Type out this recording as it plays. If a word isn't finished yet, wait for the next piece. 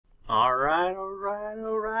All right.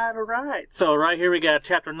 So right here we got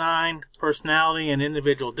Chapter 9, Personality and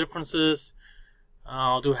Individual Differences.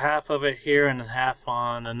 I'll do half of it here and then half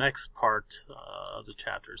on the next part of the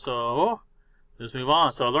chapter. So let's move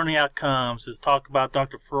on. So learning outcomes is talk about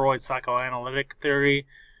Dr. Freud's psychoanalytic theory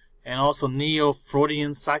and also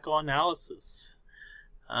Neo-Freudian psychoanalysis.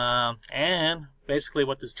 And basically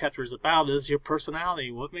what this chapter is about is your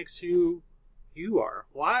personality. What makes you are.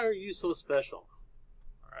 Why are you so special?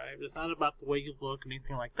 Alright, it's not about the way you look or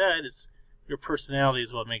anything like that. It's your personality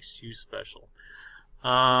is what makes you special.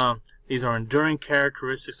 These are enduring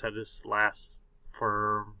characteristics that just last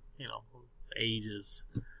for, ages.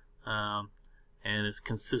 And it's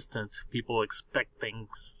consistent. People expect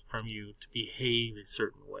things from you to behave a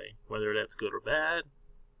certain way, whether that's good or bad.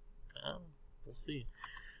 We'll see.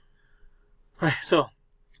 Alright, so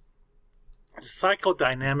the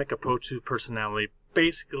psychodynamic approach to personality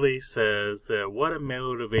basically says that what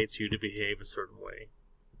motivates you to behave a certain way.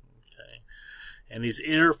 Okay, and these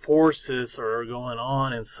inner forces are going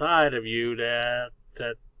on inside of you that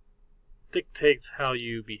dictates how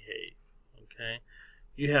you behave. Okay,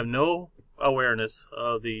 you have no awareness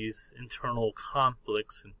of these internal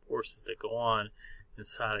conflicts and forces that go on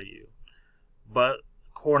inside of you, but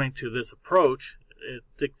according to this approach, it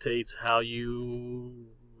dictates how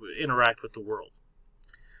you interact with the world.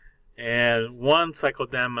 And one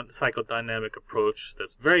psychodynamic approach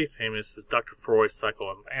that's very famous is Dr. Freud's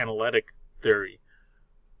psychoanalytic theory.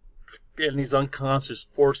 And these unconscious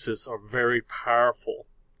forces are very powerful.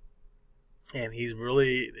 And he's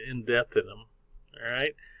really in depth in them.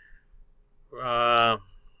 Alright?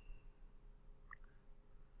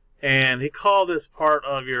 And he called this part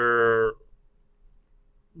of your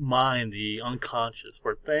mind the unconscious,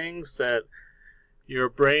 where things that your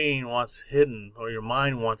brain wants hidden, or your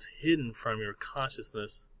mind wants hidden from your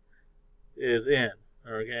consciousness, is in.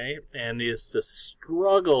 Okay? And it's the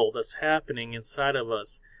struggle that's happening inside of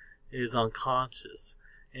us is unconscious.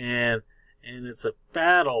 And it's a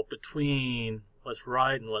battle between what's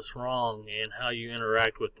right and what's wrong and how you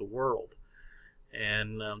interact with the world.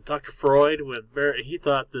 And Dr. Freud, he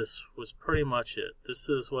thought this was pretty much it. This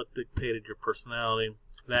is what dictated your personality,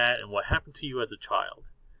 that, and what happened to you as a child.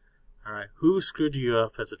 Alright, who screwed you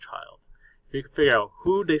up as a child? If you can figure out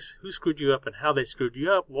who screwed you up and how they screwed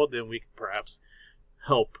you up, well, then we can perhaps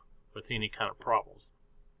help with any kind of problems.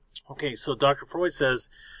 Okay, so Dr. Freud says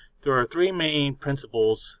there are three main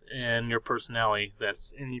principles in your personality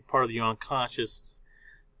that's any part of your unconscious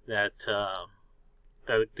that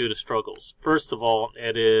do the struggles. First of all,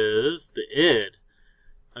 it is the id.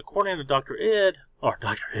 According to Dr.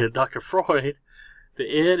 Freud, the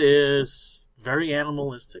id is very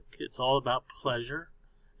animalistic. It's all about pleasure.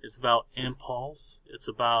 It's about impulse. It's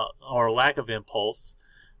about, or lack of impulse.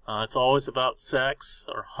 It's always about sex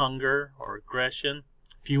or hunger or aggression.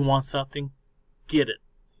 If you want something, get it.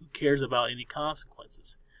 Who cares about any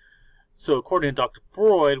consequences? So according to Dr.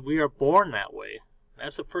 Freud, we are born that way.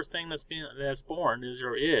 That's the first thing that's born is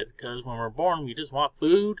your id. Because when we're born, we just want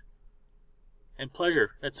food and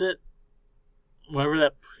pleasure. That's it. Whatever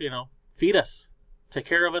that, feed us. Take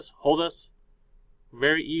care of us, hold us,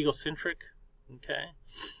 very egocentric, okay?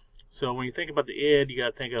 So when you think about the id, you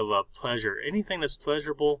got to think of pleasure. Anything that's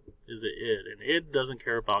pleasurable is the id, and id doesn't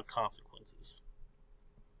care about consequences.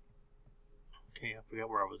 Okay, I forgot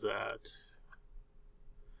where I was at.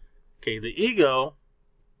 Okay, the ego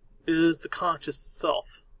is the conscious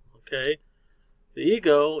self, okay? The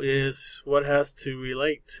ego is what has to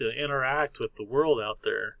relate to interact with the world out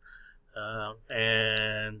there,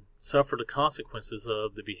 and suffer the consequences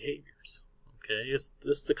of the behaviors. Okay, it's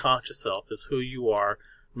the conscious self. It's who you are,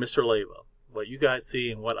 Mr. Leva. What you guys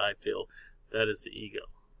see and what I feel, that is the ego.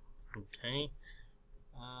 Okay.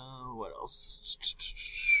 What else?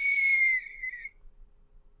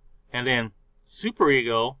 And then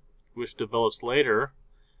superego, which develops later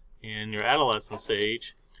in your adolescence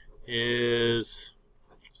age, is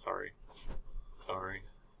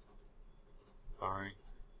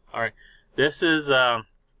Alright, this is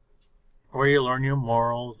where you learn your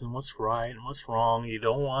morals and what's right and what's wrong. You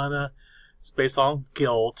don't want to, it's based on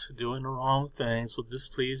guilt. Doing the wrong things will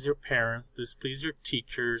displease your parents, displease your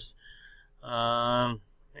teachers. And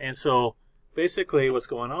so basically what's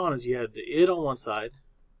going on is you have the id on one side,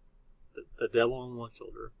 the devil on one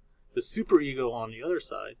shoulder, the superego on the other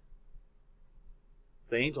side,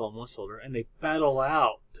 the angel on one shoulder, and they battle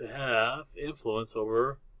out to have influence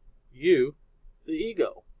over you, the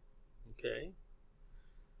ego. Okay?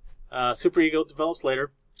 Superego develops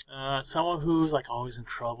later. Someone who's like always in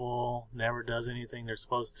trouble, never does anything they're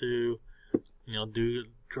supposed to, do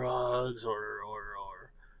drugs or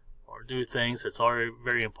or do things that's already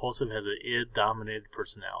very impulsive, has an id-dominated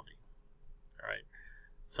personality. All right.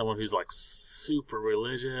 Someone who's like super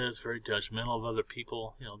religious, very judgmental of other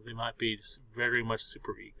people, they might be very much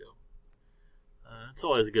super ego. It's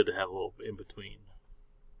always good to have a little in between.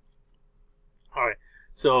 All right.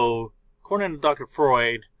 So, according to Dr.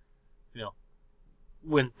 Freud,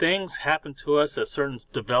 when things happen to us at certain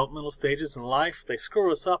developmental stages in life, they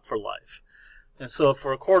screw us up for life. And so,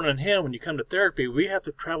 according to him, when you come to therapy, we have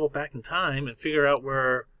to travel back in time and figure out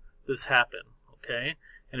where this happened. Okay.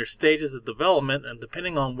 And there's stages of development, and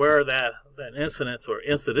depending on where that incident or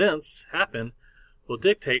incidents happen, will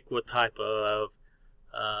dictate what type of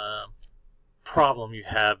problem you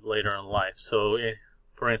have later in life. So,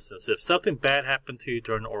 for instance, if something bad happened to you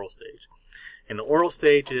during the oral stage, and the oral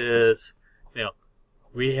stage is,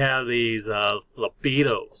 we have these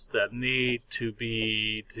libidos that need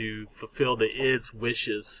to fulfill the id's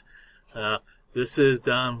wishes. This is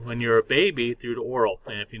done when you're a baby through the oral.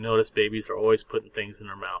 And if you notice, babies are always putting things in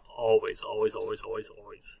their mouth. Always, always, always, always,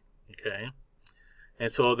 always. Okay?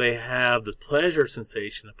 And so they have the pleasure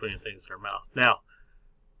sensation of putting things in their mouth. Now,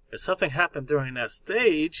 if something happened during that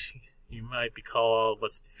stage, you might be called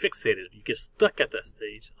what's fixated. You get stuck at that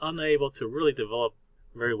stage, unable to really develop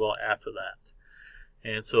very well after that.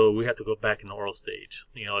 And so we have to go back in the oral stage.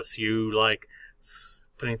 If you like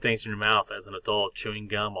putting things in your mouth as an adult, chewing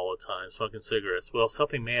gum all the time, smoking cigarettes, well,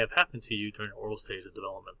 something may have happened to you during the oral stage of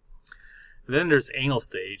development. And then there's anal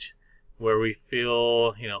stage, where we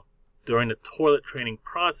feel, during the toilet training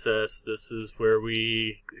process, this is where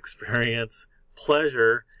we experience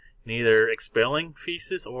pleasure in either expelling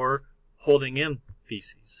feces or holding in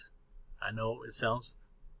feces. I know it sounds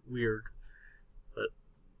weird, but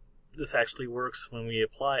this actually works when we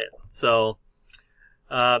apply it. So,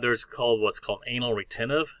 there's what's called anal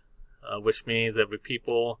retentive, which means that with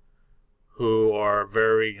people who are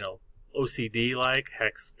very, OCD-like,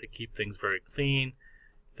 has to keep things very clean,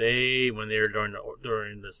 when they're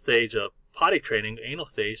during the stage of potty training, anal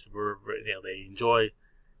stage, they enjoy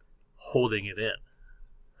holding it in.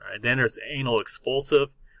 All right. Then there's anal expulsive.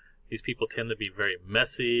 These people tend to be very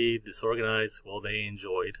messy, disorganized. Well, they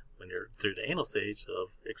enjoyed when you're through the anal stage of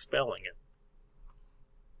expelling it.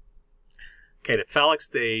 Okay, the phallic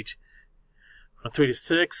stage, from 3 to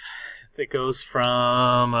 6, it goes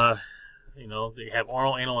from, you have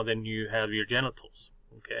oral, anal, and then you have your genitals.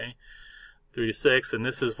 Okay, 3 to 6, and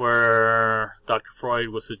this is where Dr. Freud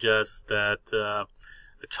would suggest that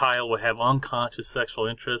a child will have unconscious sexual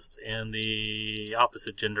interest in the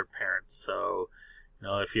opposite gender parent. So,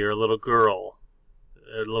 if you're a little girl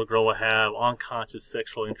will have unconscious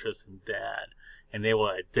sexual interest in dad, and they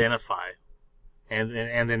will identify. And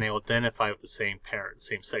then they will identify with the same parent,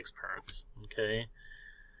 same sex parents. Okay.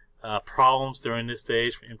 Problems during this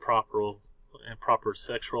stage: improper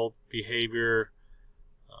sexual behavior,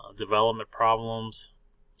 development problems,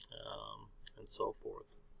 and so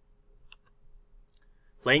forth.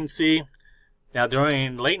 Latency. Now,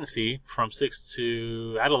 during latency, from 6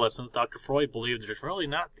 to adolescence, Dr. Freud believed there's really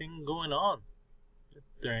nothing going on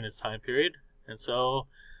during this time period, and so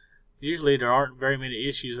usually there aren't very many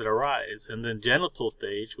issues that arise. And then genital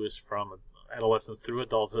stage, which from adolescence through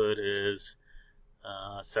adulthood, is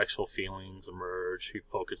sexual feelings emerge. You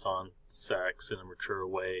focus on sex in a mature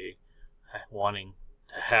way, wanting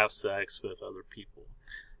to have sex with other people.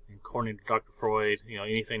 And according to Dr. Freud,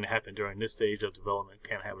 anything that happened during this stage of development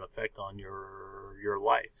can have an effect on your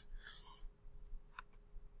life.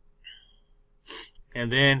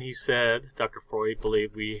 And then he said, Dr. Freud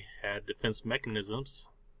believed we had defense mechanisms.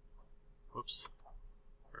 Whoops.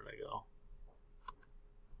 Where'd I go?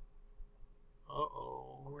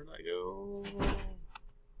 Uh-oh. Where'd I go?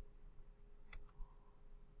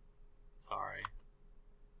 Sorry.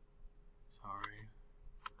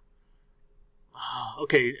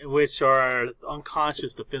 Okay, which are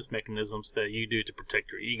unconscious defense mechanisms that you do to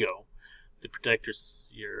protect your ego, to protect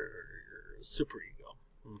your superego.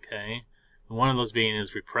 Okay? And one of those being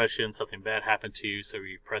is repression. Something bad happened to you, so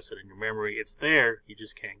you repress it in your memory. It's there, you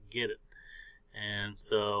just can't get it. And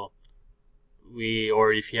so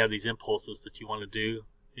or if you have these impulses that you want to do,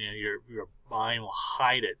 your mind will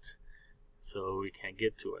hide it, so we can't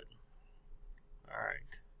get to it. All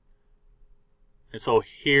right. And so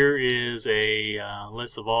here is a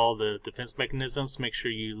list of all the defense mechanisms. Make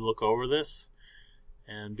sure you look over this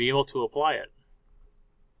and be able to apply it.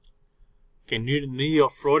 Okay,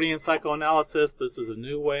 Neo-Freudian psychoanalysis. This is a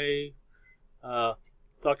new way.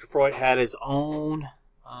 Dr. Freud had his own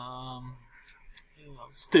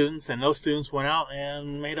students, and those students went out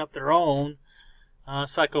and made up their own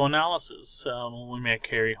psychoanalysis. We met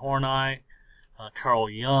Carrie Horney, Carl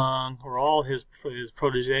Jung, were all his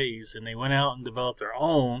proteges, and they went out and developed their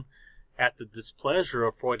own at the displeasure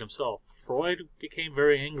of Freud himself. Freud became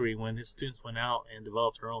very angry when his students went out and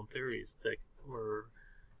developed their own theories that were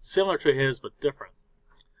similar to his but different.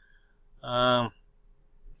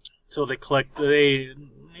 So they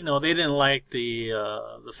didn't like the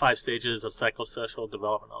 5 stages of psychosexual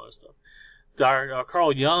development and all that stuff.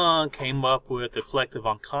 Carl Jung came up with the collective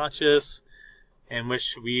unconscious, in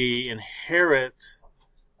which we inherit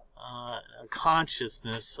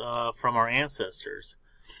consciousness from our ancestors,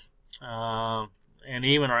 and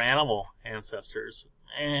even our animal ancestors.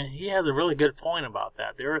 And he has a really good point about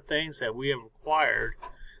that. There are things that we have acquired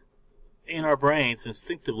in our brains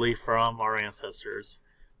instinctively from our ancestors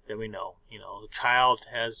that we know. You know, the child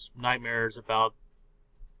has nightmares about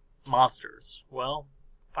monsters. Well,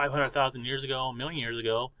 500,000 years ago, a million years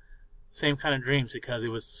ago, same kind of dreams, because it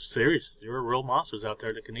was serious. There were real monsters out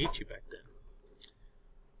there that can eat you back then.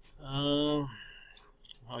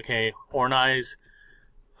 Okay, Horneyes.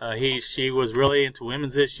 She was really into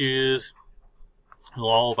women's issues,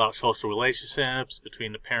 all about social relationships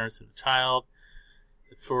between the parents and the child,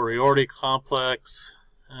 the inferiority complex.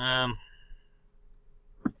 Okay,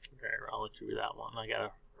 I'll let you read that one. I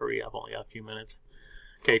gotta hurry up. Only got a few minutes.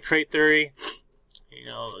 Okay, trait theory. You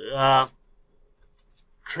know,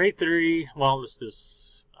 trait theory. Well, let's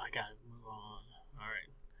just. I gotta move on. All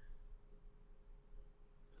right.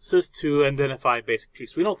 This is to identify basic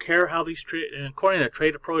traits. We don't care how these traits. According to the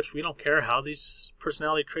trait approach, we don't care how these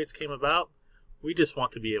personality traits came about. We just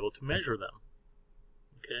want to be able to measure them.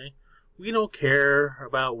 Okay. We don't care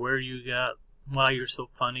about where you got, why you're so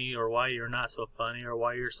funny, or why you're not so funny, or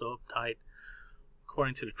why you're so uptight.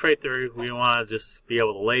 According to the trait theory, we want to just be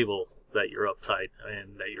able to label that you're uptight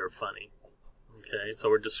and that you're funny. Okay, so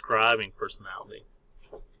we're describing personality.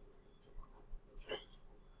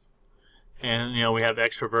 And, you know, we have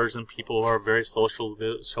extroversion, people who are very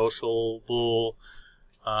sociable,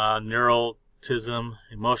 neuroticism,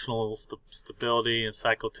 emotional stability, and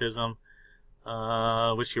psychotism,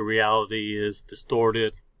 which your reality is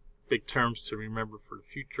distorted. Big terms to remember for the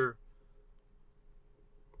future.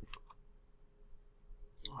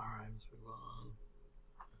 Alright, let's move on.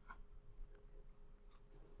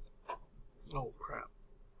 Oh, crap.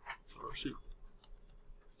 Oh, shoot.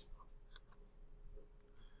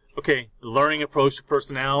 Okay, the learning approach to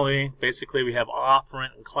personality. Basically, we have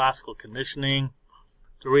operant and classical conditioning.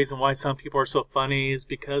 The reason why some people are so funny is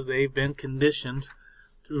because they've been conditioned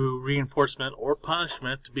through reinforcement or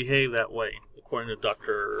punishment to behave that way, according to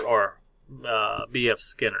Dr. or B.F.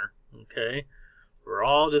 Skinner. Okay, we're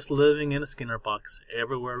all just living in a Skinner box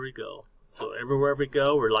everywhere we go. So everywhere we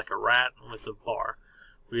go, we're like a rat with a bar.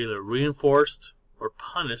 We're either reinforced or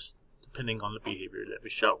punished depending on the behavior that we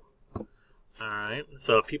show. Alright,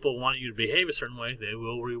 so if people want you to behave a certain way, they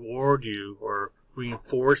will reward you or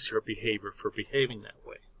reinforce your behavior for behaving that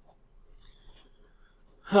way.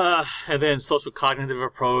 And then social cognitive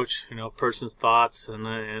approach, you know, person's thoughts and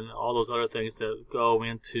all those other things that go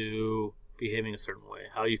into behaving a certain way.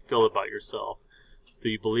 How you feel about yourself. Do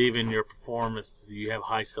you believe in your performance? Do you have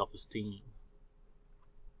high self-esteem?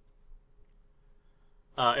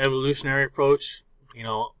 Evolutionary approach, you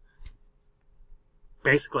know,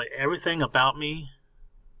 basically everything about me,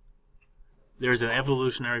 there's an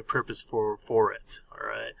evolutionary purpose for it,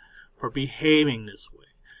 alright? For behaving this way,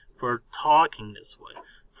 for talking this way,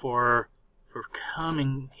 for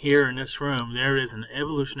coming here in this room, there is an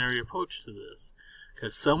evolutionary approach to this.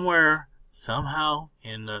 Because somewhere, somehow,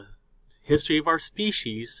 in the history of our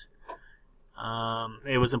species,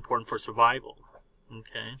 it was important for survival,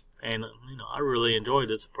 okay? And, you know, I really enjoy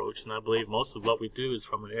this approach, and I believe most of what we do is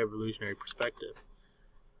from an evolutionary perspective.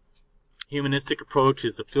 Humanistic approach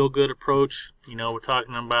is the feel-good approach. You know, we're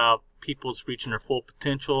talking about people's reaching their full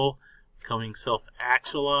potential, becoming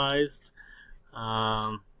self-actualized,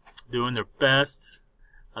 doing their best.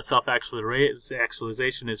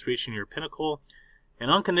 Self-actualization is reaching your pinnacle.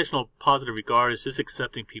 And unconditional positive regard is just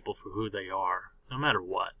accepting people for who they are, no matter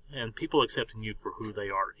what. And people accepting you for who they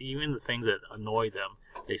are. Even the things that annoy them,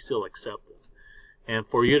 they still accept them. And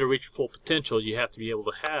for you to reach your full potential, you have to be able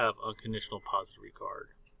to have unconditional positive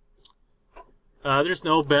regard. There's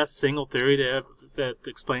no best single theory that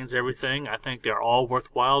explains everything. I think they're all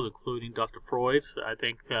worthwhile, including Dr. Freud's. I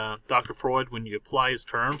think Dr. Freud, when you apply his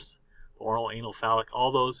terms, oral, anal, phallic,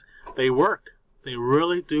 all those, they work. They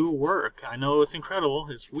really do work. I know it's incredible.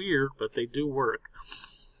 It's weird, but they do work.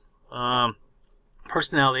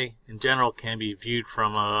 Personality, in general, can be viewed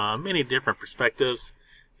from many different perspectives.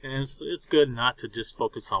 And it's good not to just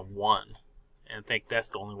focus on one and think that's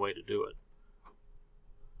the only way to do it.